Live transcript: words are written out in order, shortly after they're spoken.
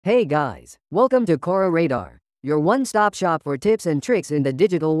Hey guys, welcome to Cora Radar, your one-stop shop for tips and tricks in the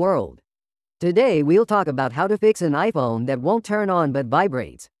digital world. Today we'll talk about how to fix an iPhone that won't turn on but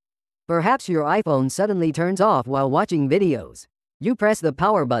vibrates. Perhaps your iPhone suddenly turns off while watching videos. You press the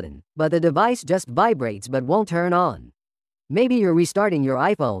power button, but the device just vibrates but won't turn on. Maybe you're restarting your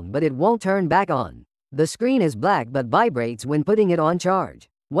iPhone but it won't turn back on. The screen is black but vibrates when putting it on charge.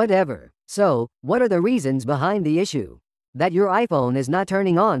 Whatever. So, what are the reasons behind the issue? That your iPhone is not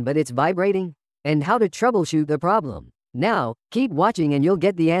turning on but it's vibrating? And how to troubleshoot the problem. Now, keep watching and you'll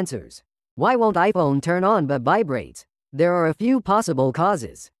get the answers. Why won't iPhone turn on but vibrates? There are a few possible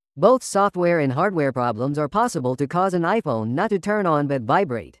causes. Both software and hardware problems are possible to cause an iPhone not to turn on but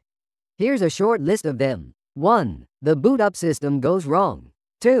vibrate. Here's a short list of them. 1. The boot up system goes wrong.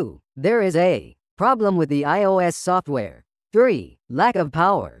 2. There is a problem with the iOS software. 3. Lack of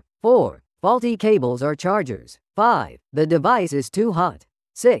power. 4. Faulty cables or chargers. 5. The device is too hot.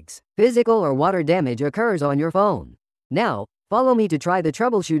 6. Physical or water damage occurs on your phone. Now, follow me to try the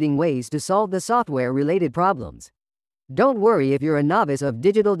troubleshooting ways to solve the software-related problems. Don't worry if you're a novice of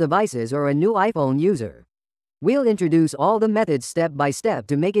digital devices or a new iPhone user. We'll introduce all the methods step by step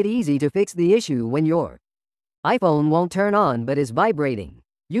to make it easy to fix the issue when your iPhone won't turn on but is vibrating.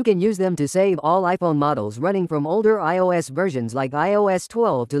 You can use them to save all iPhone models running from older iOS versions like iOS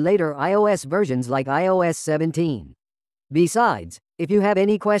 12 to later iOS versions like iOS 17. Besides, if you have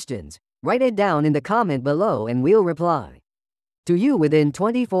any questions, write it down in the comment below and we'll reply to you within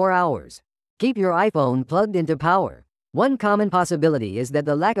 24 hours. Keep your iPhone plugged into power. One common possibility is that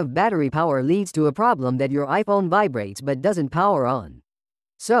the lack of battery power leads to a problem that your iPhone vibrates but doesn't power on.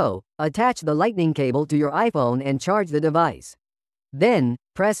 So, attach the lightning cable to your iPhone and charge the device. Then,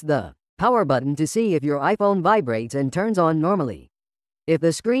 press the power button to see if your iPhone vibrates and turns on normally. If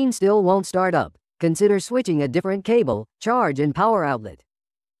the screen still won't start up, consider switching a different cable, charge and power outlet.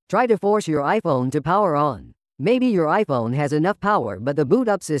 Try to force your iPhone to power on. Maybe your iPhone has enough power but the boot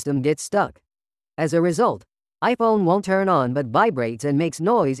up system gets stuck. As a result, iPhone won't turn on but vibrates and makes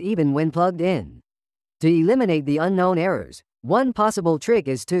noise even when plugged in. To eliminate the unknown errors, one possible trick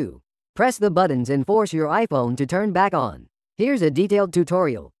is to press the buttons and force your iPhone to turn back on. Here's a detailed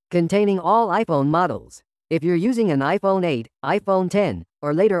tutorial containing all iPhone models. If you're using an iPhone 8, iPhone 10,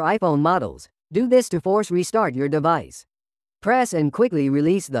 or later iPhone models, do this to force restart your device. Press and quickly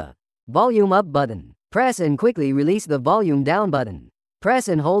release the volume up button. Press and quickly release the volume down button. Press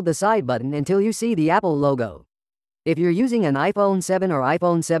and hold the side button until you see the Apple logo. If you're using an iPhone 7 or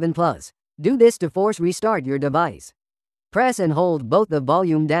iPhone 7 Plus, do this to force restart your device. Press and hold both the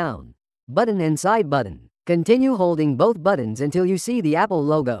volume down button and side button. Continue holding both buttons until you see the Apple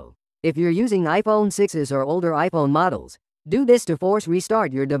logo. If you're using iPhone 6s or older iPhone models, do this to force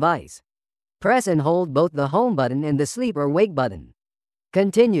restart your device. Press and hold both the home button and the sleep or wake button.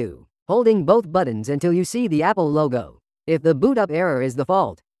 Continue holding both buttons until you see the Apple logo. If the boot up error is the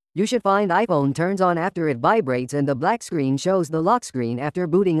fault, you should find iPhone turns on after it vibrates and the black screen shows the lock screen after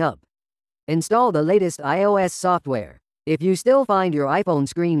booting up. Install the latest iOS software. If you still find your iPhone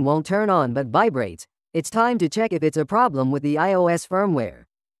screen won't turn on but vibrates, it's time to check if it's a problem with the iOS firmware.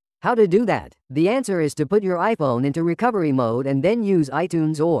 How to do that? The answer is to put your iPhone into recovery mode and then use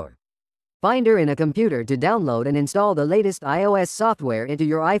iTunes or Finder in a computer to download and install the latest iOS software into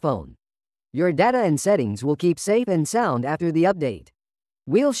your iPhone. Your data and settings will keep safe and sound after the update.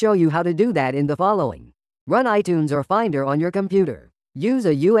 We'll show you how to do that in the following. Run iTunes or Finder on your computer. Use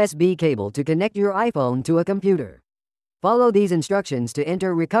a USB cable to connect your iPhone to a computer. Follow these instructions to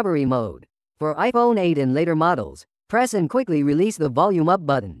enter recovery mode. For iPhone 8 and later models, press and quickly release the volume up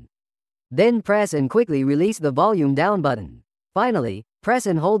button. Then press and quickly release the volume down button. Finally, press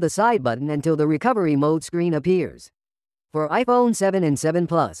and hold the side button until the recovery mode screen appears. For iPhone 7 and 7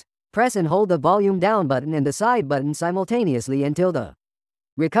 Plus, press and hold the volume down button and the side button simultaneously until the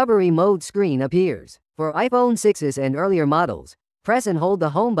recovery mode screen appears. For iPhone 6s and earlier models, press and hold the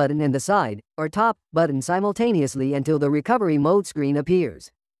home button and the side, or top, button simultaneously until the recovery mode screen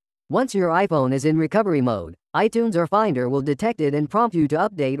appears. Once your iPhone is in recovery mode, iTunes or Finder will detect it and prompt you to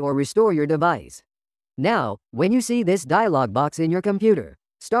update or restore your device. Now, when you see this dialog box in your computer,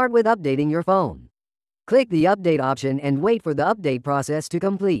 start with updating your phone. Click the update option and wait for the update process to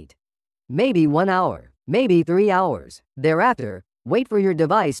complete. Maybe 1 hour, maybe 3 hours. Thereafter, wait for your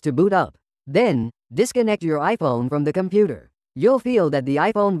device to boot up. Then, disconnect your iPhone from the computer. You'll feel that the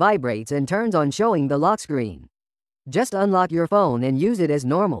iPhone vibrates and turns on showing the lock screen. Just unlock your phone and use it as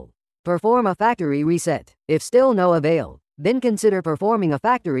normal. Perform a factory reset. If still no avail, then consider performing a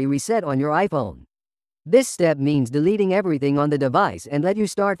factory reset on your iPhone. This step means deleting everything on the device and let you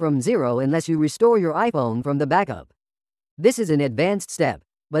start from zero unless you restore your iPhone from the backup. This is an advanced step,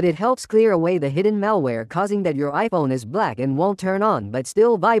 but it helps clear away the hidden malware causing that your iPhone is black and won't turn on but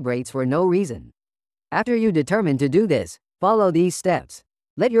still vibrates for no reason. After you determine to do this, follow these steps.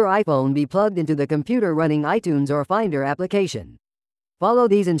 Let your iPhone be plugged into the computer running iTunes or Finder application. Follow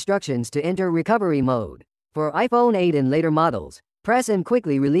these instructions to enter recovery mode. For iPhone 8 and later models, press and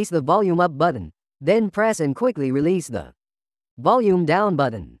quickly release the volume up button, then press and quickly release the volume down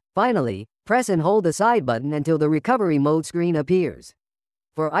button. Finally, press and hold the side button until the recovery mode screen appears.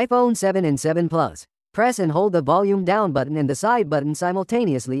 For iPhone 7 and 7 Plus, press and hold the volume down button and the side button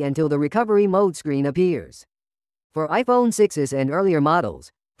simultaneously until the recovery mode screen appears. For iPhone 6s and earlier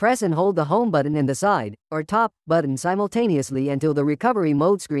models, press and hold the home button and the side, or top, button simultaneously until the recovery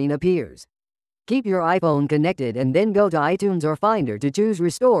mode screen appears. Keep your iPhone connected and then go to iTunes or Finder to choose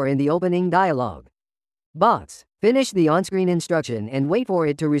Restore in the opening dialog box. Finish the on-screen instruction and wait for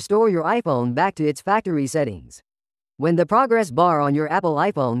it to restore your iPhone back to its factory settings. When the progress bar on your Apple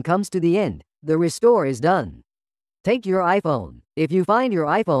iPhone comes to the end, the restore is done. Take your iPhone. If you find your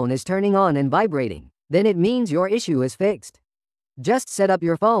iPhone is turning on and vibrating, then it means your issue is fixed. Just set up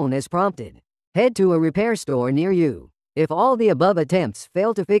your phone as prompted. Head to a repair store near you. If all the above attempts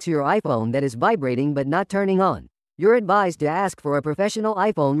fail to fix your iPhone that is vibrating but not turning on, you're advised to ask for a professional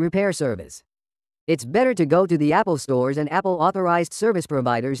iPhone repair service. It's better to go to the Apple stores and Apple authorized service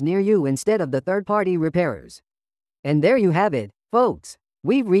providers near you instead of the third-party repairers. And there you have it, folks.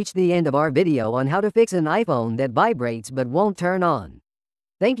 We've reached the end of our video on how to fix an iPhone that vibrates but won't turn on.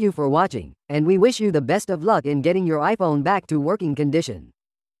 Thank you for watching, and we wish you the best of luck in getting your iPhone back to working condition.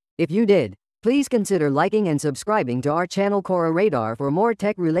 If you did, please consider liking and subscribing to our channel Cora Radar for more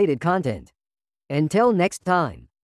tech-related content. Until next time.